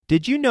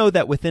Did you know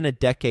that within a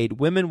decade,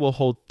 women will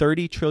hold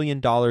 $30 trillion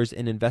in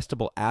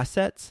investable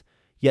assets?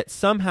 Yet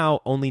somehow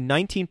only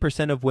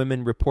 19% of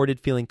women reported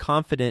feeling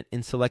confident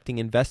in selecting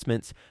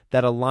investments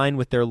that align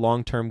with their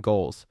long-term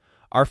goals.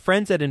 Our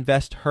friends at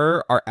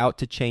InvestHer are out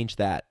to change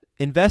that.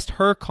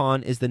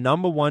 InvestHerCon is the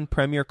 #1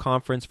 premier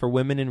conference for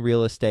women in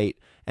real estate,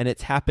 and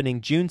it's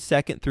happening June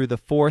 2nd through the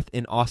 4th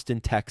in Austin,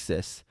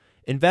 Texas.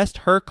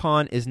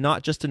 InvestHerCon is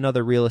not just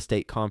another real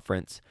estate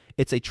conference.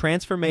 It's a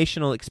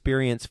transformational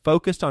experience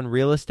focused on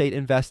real estate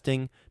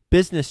investing,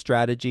 business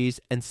strategies,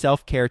 and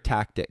self-care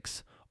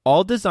tactics,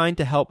 all designed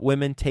to help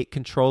women take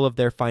control of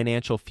their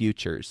financial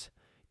futures.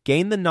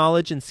 Gain the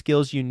knowledge and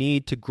skills you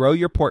need to grow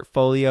your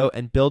portfolio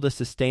and build a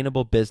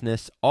sustainable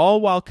business,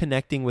 all while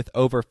connecting with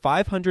over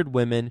 500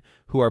 women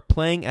who are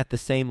playing at the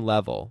same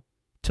level.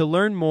 To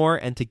learn more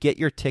and to get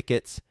your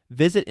tickets,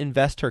 visit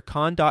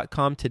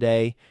InvestHerCon.com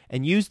today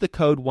and use the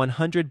code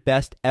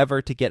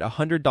 100BESTEVER to get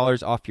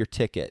 $100 off your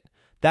ticket.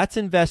 That's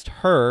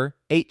InvestHer,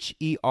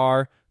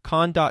 H-E-R,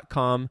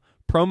 con.com,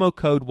 promo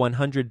code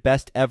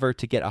 100BESTEVER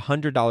to get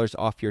 $100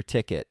 off your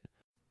ticket.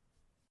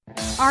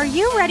 Are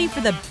you ready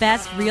for the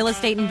best real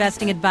estate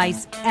investing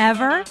advice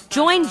ever?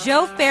 Join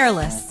Joe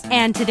Fairless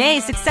and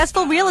today's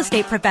successful real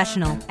estate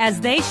professional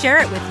as they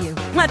share it with you.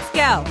 Let's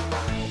go.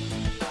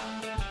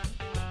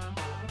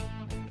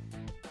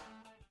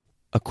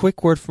 A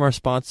quick word from our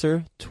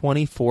sponsor,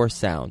 24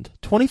 Sound.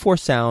 24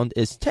 Sound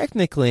is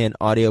technically an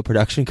audio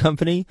production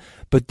company,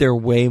 but they're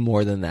way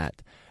more than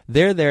that.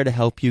 They're there to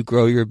help you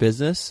grow your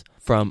business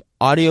from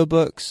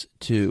audiobooks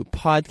to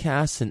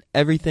podcasts and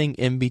everything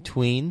in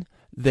between.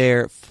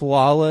 They're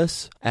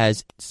flawless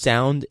as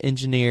sound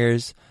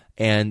engineers,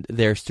 and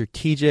they're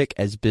strategic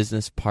as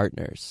business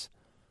partners.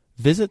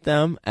 Visit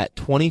them at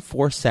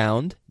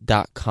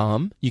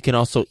 24sound.com. You can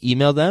also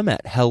email them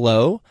at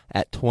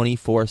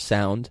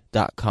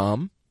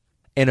hello@24sound.com.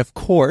 And of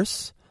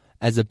course,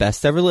 as a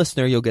Best Ever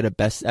listener, you'll get a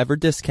Best Ever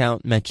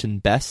discount. Mention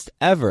Best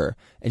Ever,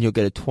 and you'll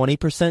get a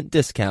 20%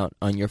 discount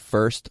on your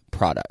first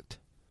product.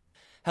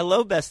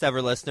 Hello, Best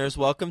Ever listeners.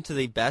 Welcome to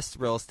the Best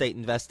Real Estate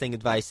Investing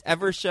Advice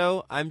Ever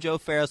show. I'm Joe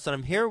Fairless, and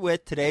I'm here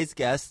with today's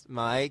guest,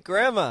 my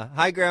grandma.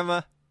 Hi,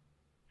 Grandma.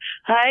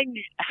 Hi,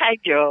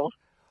 Joe.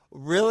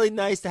 Really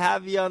nice to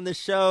have you on the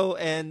show,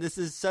 and this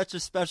is such a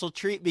special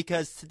treat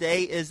because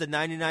today is the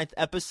 99th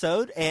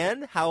episode,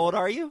 and how old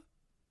are you?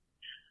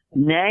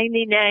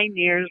 99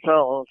 years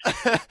old.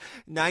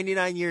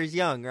 99 years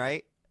young,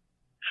 right?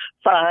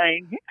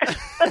 Fine.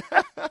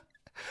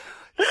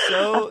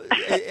 So,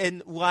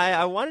 and why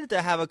I wanted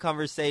to have a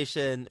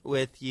conversation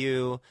with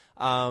you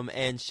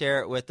and share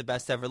it with the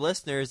Best Ever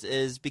listeners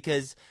is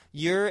because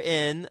you're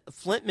in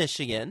Flint,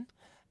 Michigan,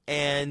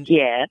 and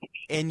yes,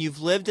 and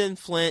you've lived in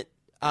Flint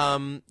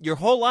your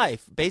whole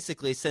life,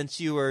 basically,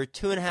 since you were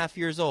 2.5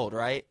 years old,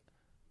 right?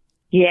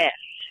 Yes.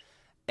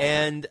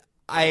 And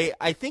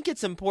I think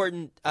it's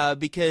important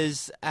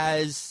because,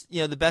 as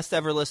you know, the Best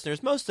Ever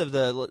listeners, most of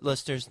the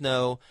listeners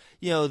know,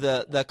 you know,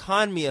 the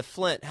economy of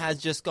Flint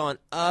has just gone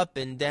up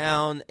and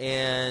down,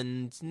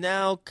 and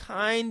now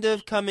kind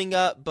of coming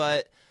up,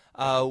 but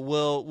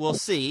we'll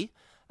see.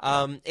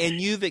 And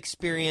you've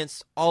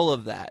experienced all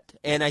of that,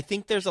 and I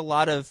think there's a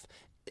lot of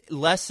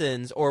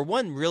lessons, or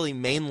one really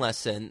main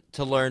lesson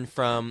to learn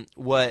from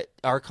what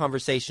our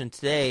conversation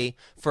today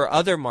for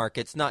other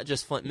markets, not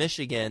just Flint,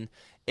 Michigan.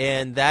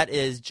 And that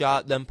is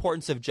the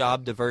importance of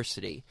job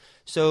diversity.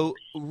 So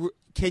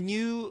can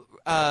you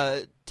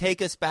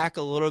take us back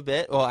a little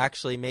bit, well,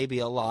 actually maybe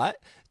a lot,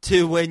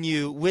 to when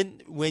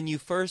you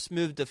first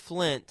moved to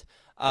Flint?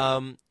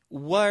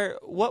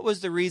 What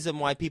was the reason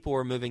why people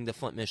were moving to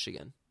Flint,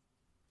 Michigan?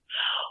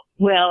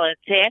 Well, at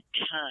that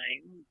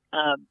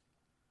time,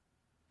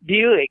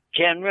 Buick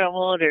General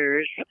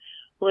Motors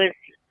was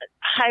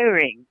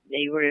hiring.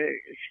 They were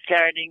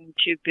starting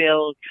to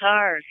build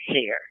cars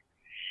here.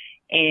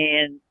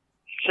 And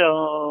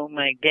so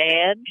my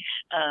dad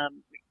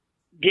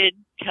did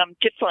come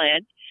to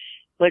Flint,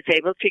 was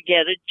able to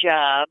get a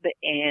job,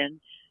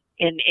 and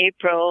in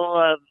April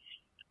of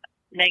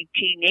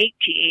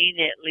 1918,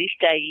 at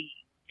least I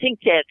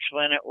think that's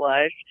when it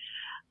was,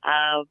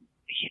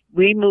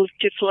 we moved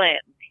to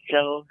Flint.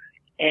 So,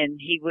 and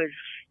he was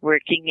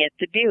working at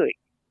the Buick.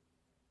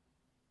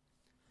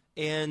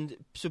 And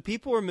so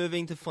people were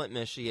moving to Flint,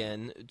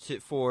 Michigan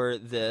for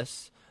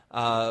this.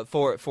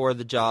 For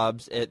the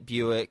jobs at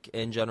Buick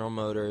and General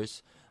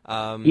Motors.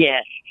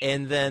 Yes.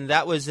 And then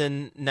that was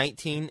in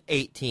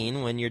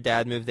 1918 when your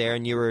dad moved there,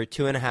 and you were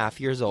 2.5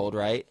 years old,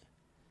 right?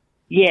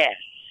 Yes.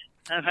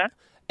 Uh-huh.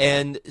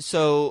 And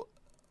so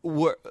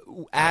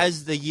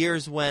as the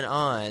years went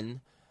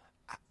on,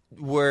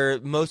 were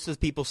most of the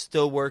people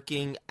still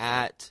working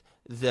in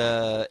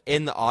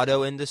the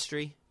auto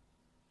industry?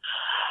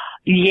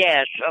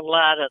 Yes, a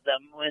lot of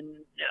them.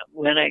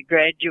 When I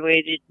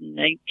graduated in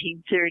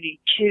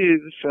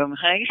 1932 from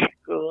high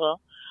school,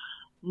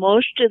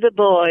 most of the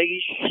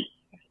boys,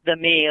 the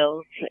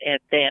males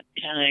at that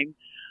time,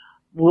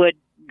 would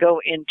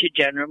go into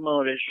General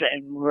Motors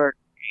and work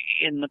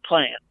in the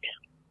plant.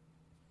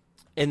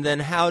 And then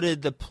how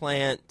did the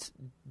plant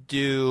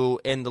do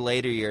in the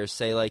later years,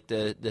 say like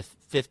the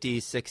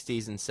 50s,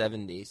 60s, and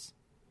 70s?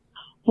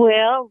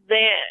 Well,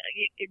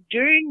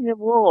 during the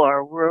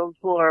war, World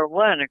War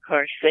I, of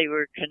course, they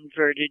were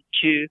converted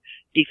to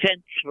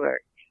defense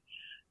work.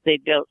 They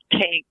built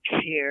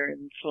tanks here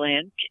in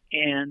Flint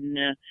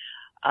and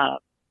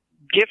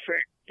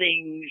different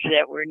things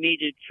that were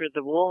needed for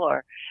the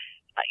war.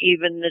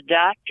 Even the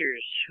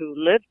doctors who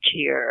lived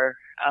here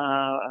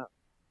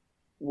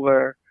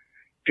were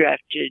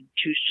drafted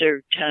to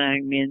serve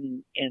time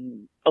in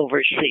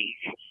overseas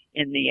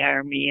in the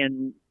Army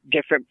and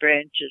different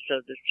branches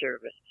of the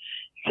service.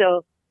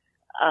 So,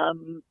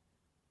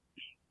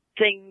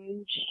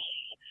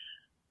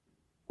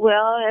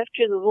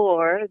 after the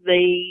war,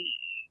 they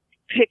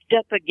picked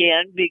up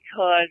again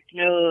because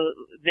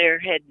there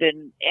had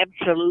been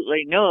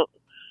absolutely no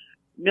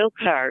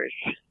cars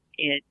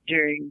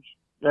during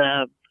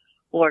the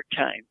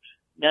wartime.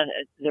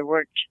 There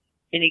weren't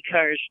any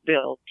cars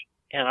built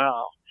at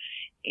all.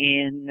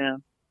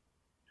 And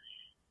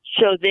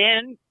so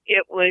then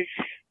it was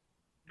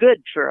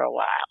good for a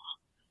while.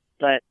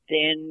 But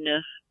then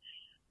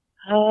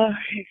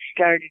it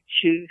started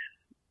to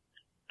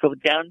go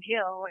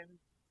downhill and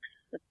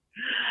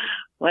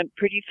went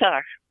pretty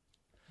far.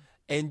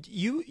 And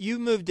you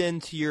moved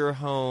into your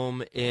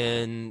home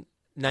in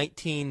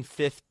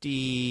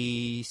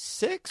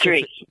 1956?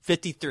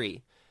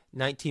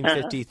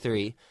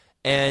 1953.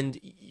 And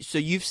so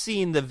you've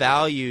seen the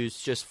values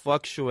just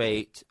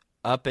fluctuate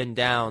up and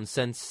down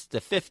since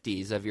the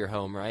 50s of your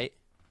home, right?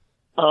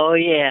 Oh,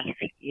 yes.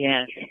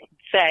 In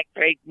fact,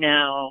 right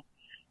now,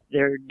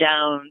 they're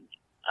down,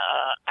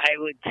 I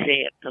would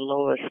say, at the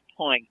lowest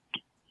point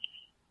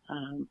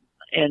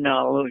in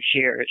all those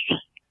years.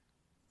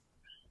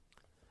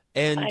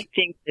 And I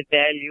think the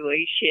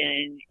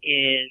valuation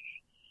is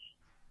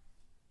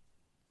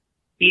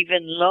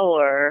even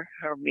lower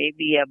or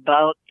maybe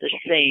about the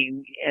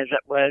same as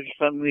it was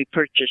when we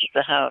purchased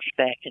the house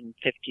back in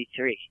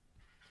 53.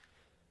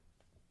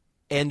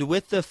 And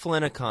with the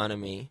Flint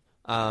economy,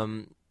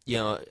 and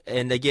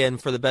again,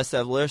 for the best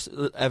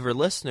ever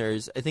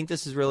listeners, I think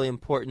this is really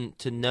important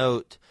to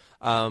note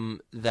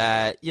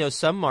that,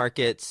 some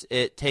markets,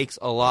 it takes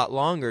a lot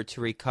longer to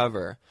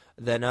recover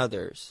than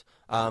others.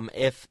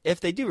 If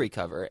they do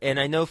recover. And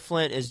I know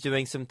Flint is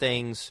doing some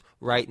things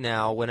right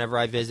now. Whenever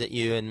I visit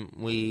you and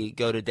we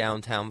go to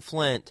downtown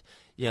Flint,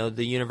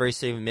 the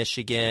University of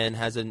Michigan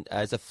has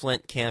a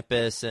Flint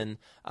campus. And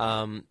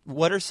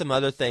what are some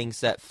other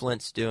things that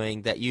Flint's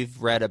doing that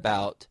you've read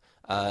about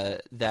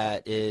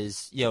that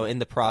is, in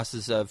the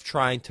process of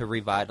trying to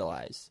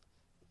revitalize?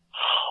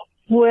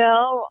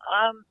 Well,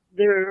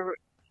 there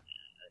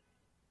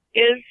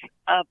is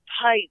a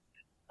pipe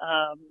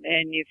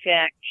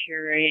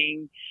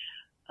manufacturing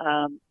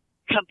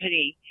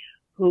company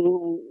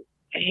who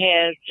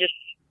has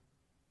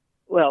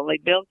they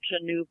built a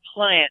new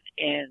plant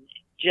and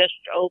just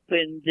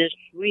opened this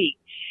week,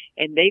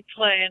 and they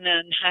plan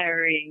on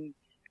hiring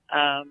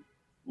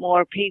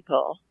more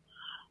people.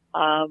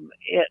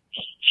 It's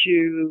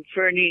to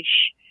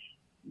furnish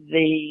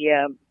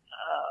the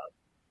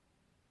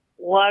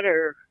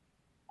water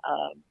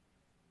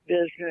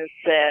business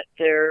that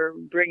they're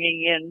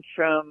bringing in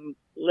from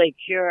Lake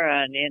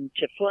Huron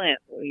into Flint.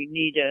 We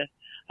need a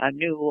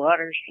new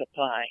water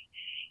supply,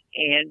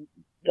 and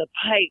the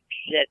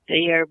pipes that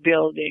they are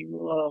building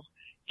will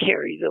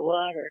carry the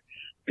water.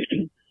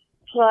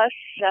 Plus,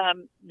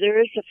 there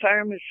is a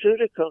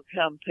pharmaceutical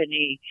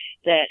company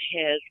that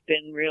has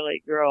been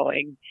really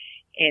growing,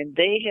 and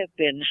they have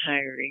been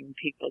hiring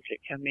people to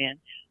come in.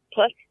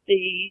 Plus,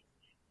 we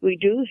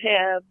do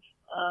have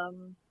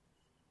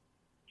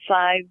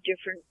 5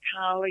 different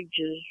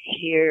colleges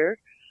here.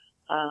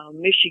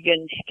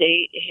 Michigan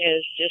State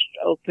has just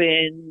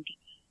opened.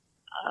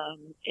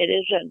 It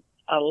isn't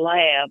a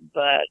lab,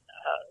 but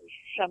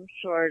some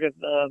sort of,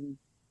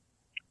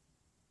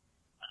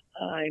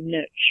 I'm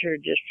not sure,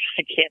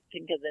 I can't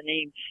think of the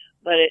name,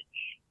 but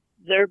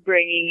they're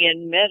bringing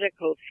in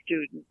medical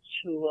students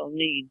who will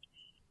need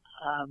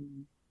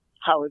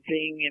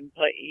housing and,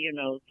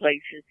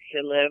 places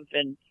to live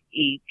and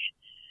eat.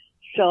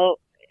 So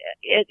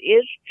it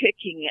is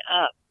picking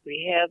up.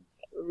 We have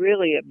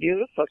really a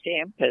beautiful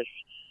campus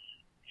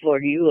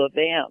for U of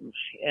M.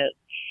 It's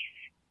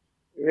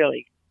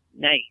really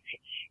nice.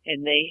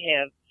 And they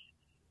have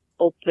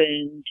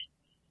opened,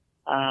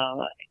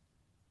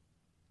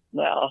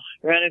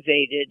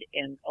 renovated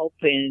and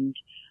opened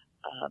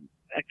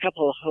a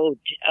couple of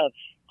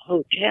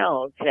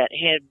hotels that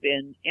had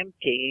been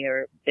empty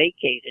or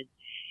vacated,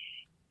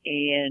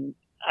 and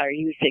are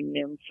using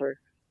them for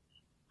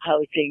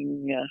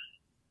housing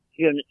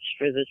units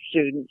for the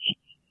students.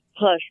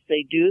 Plus,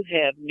 they do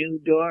have new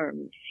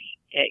dorms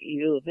at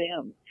U of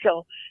M.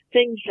 So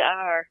things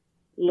are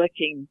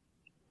looking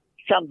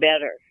some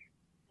better,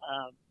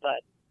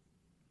 but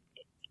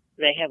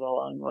they have a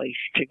long ways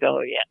to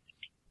go yet.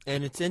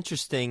 And it's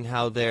interesting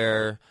how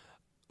they're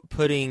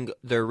putting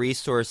their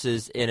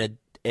resources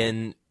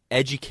in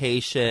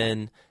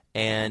education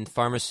and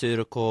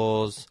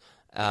pharmaceuticals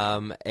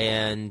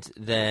and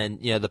then,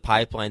 the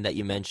pipeline that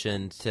you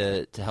mentioned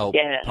to help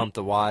pump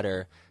the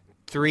water.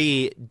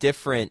 3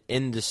 different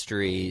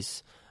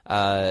industries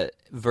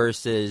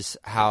versus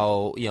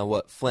how,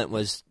 what Flint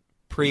was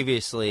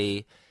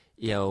previously,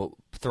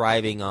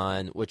 thriving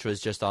on, which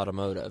was just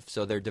automotive.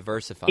 So they're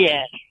diversifying.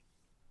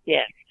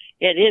 Yes,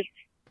 it is.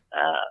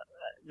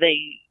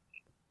 They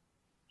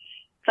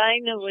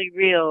finally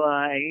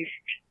realized,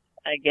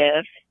 I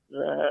guess,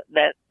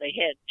 that they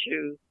had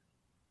to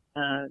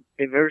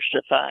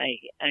diversify.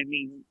 I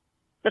mean,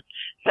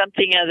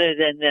 something other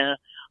than the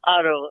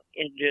auto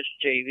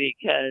industry,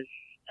 because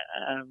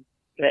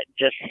that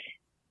just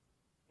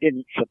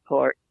didn't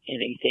support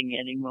anything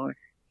anymore.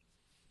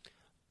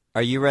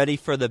 Are you ready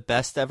for the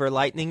best ever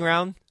lightning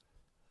round?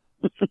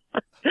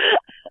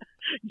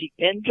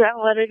 Depends on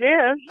what it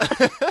is.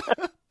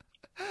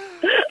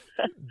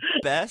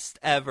 Best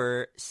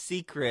ever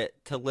secret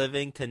to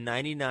living to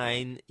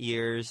 99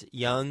 years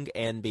young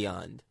and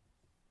beyond.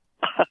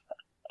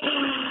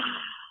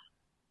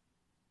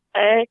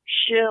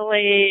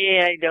 Actually,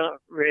 I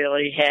don't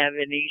really have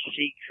any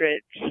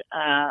secrets.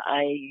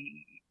 I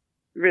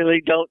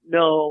really don't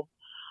know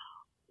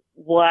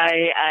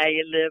why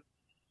I lived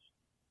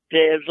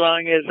as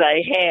long as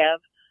I have,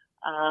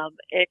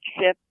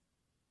 except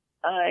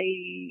I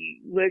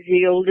was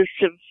the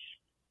oldest of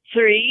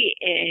 3,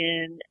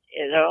 and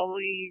it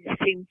always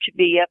seemed to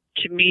be up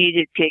to me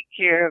to take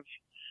care of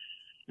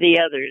the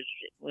others.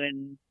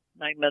 When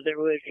my mother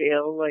was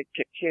ill, I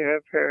took care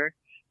of her.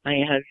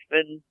 My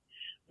husband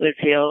was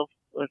ill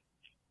with,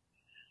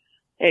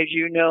 as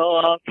you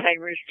know,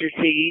 Alzheimer's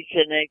disease,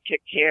 and I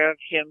took care of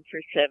him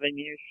for 7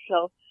 years.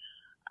 So,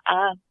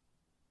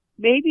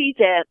 maybe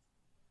that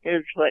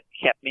is what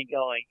kept me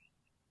going.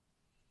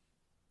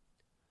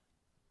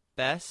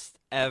 Best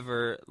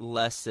ever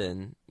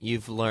lesson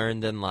you've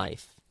learned in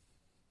life?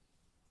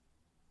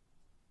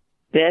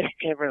 Best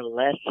ever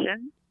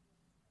lesson?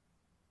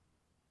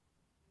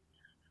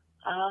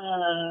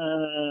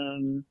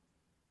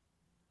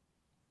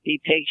 Be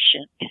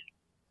patient.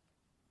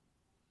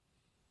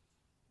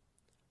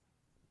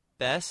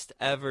 Best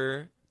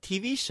ever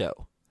TV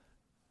show?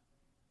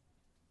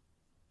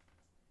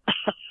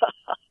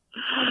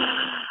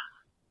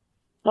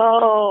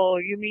 Oh,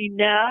 you mean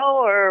now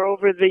or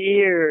over the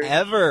years?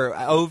 Ever.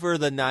 Over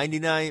the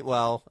 99,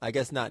 well, I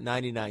guess not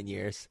 99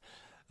 years.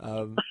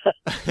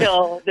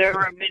 No, there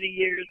were many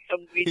years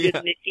when we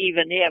didn't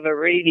even have a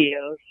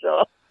radio,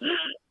 so.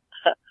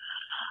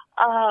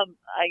 I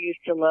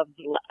used to love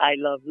I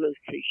Love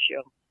Lucy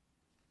show.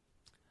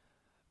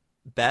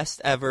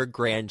 Best ever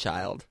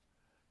grandchild?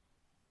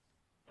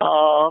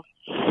 Oh,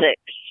 6.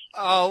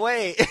 Oh,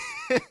 wait.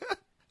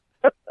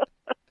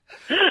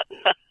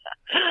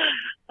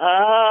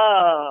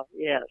 Oh,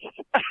 yes.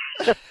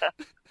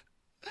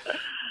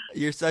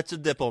 You're such a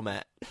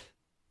diplomat.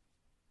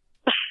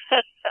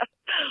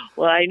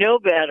 Well, I know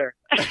better.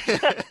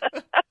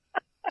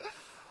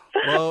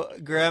 Well,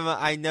 Grandma,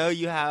 I know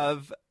you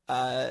have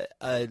a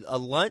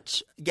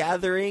lunch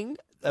gathering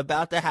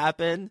about to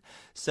happen,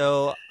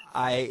 so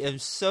I am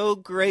so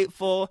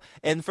grateful.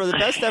 And for the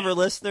best ever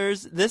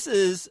listeners, this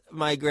is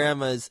my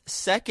grandma's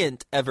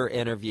second ever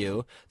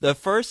interview. The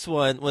first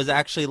one was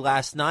actually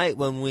last night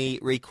when we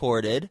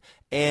recorded,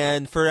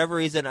 and for whatever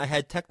reason, I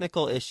had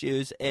technical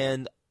issues,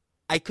 and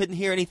I couldn't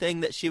hear anything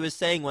that she was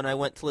saying when I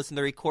went to listen to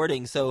the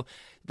recording. So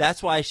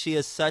that's why she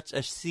is such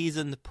a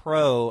seasoned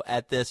pro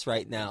at this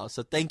right now.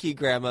 So thank you,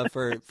 Grandma,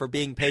 for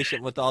being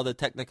patient with all the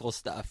technical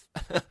stuff.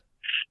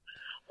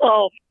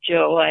 Oh,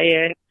 Joe,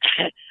 I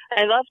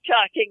love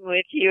talking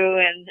with you,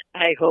 and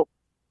I hope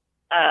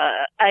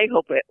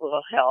it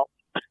will help.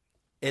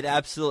 It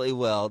absolutely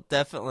will,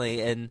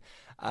 definitely, and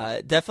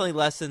definitely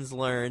lessons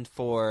learned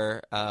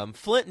for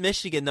Flint,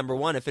 Michigan. Number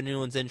 1, if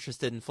anyone's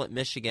interested in Flint,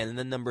 Michigan, and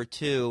then number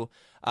 2,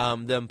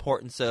 the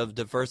importance of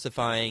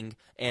diversifying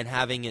and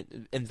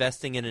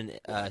investing in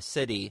a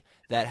city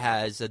that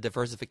has a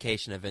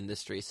diversification of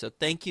industry. So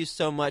thank you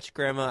so much,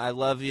 Grandma. I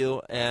love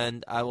you,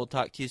 and I will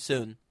talk to you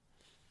soon.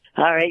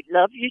 All right.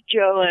 Love you,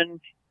 Joe,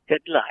 and good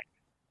luck.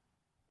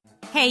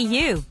 Hey,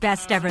 you,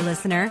 best ever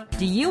listener.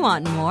 Do you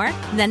want more?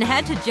 Then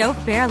head to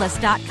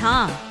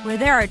joefairless.com, where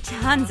there are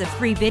tons of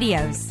free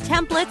videos,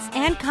 templates,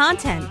 and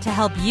content to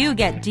help you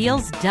get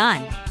deals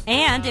done.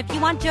 And if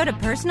you want Joe to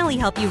personally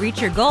help you reach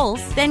your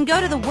goals, then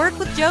go to the Work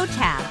with Joe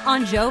tab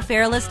on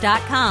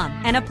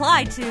joefairless.com and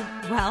apply to,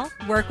 well,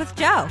 work with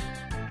Joe.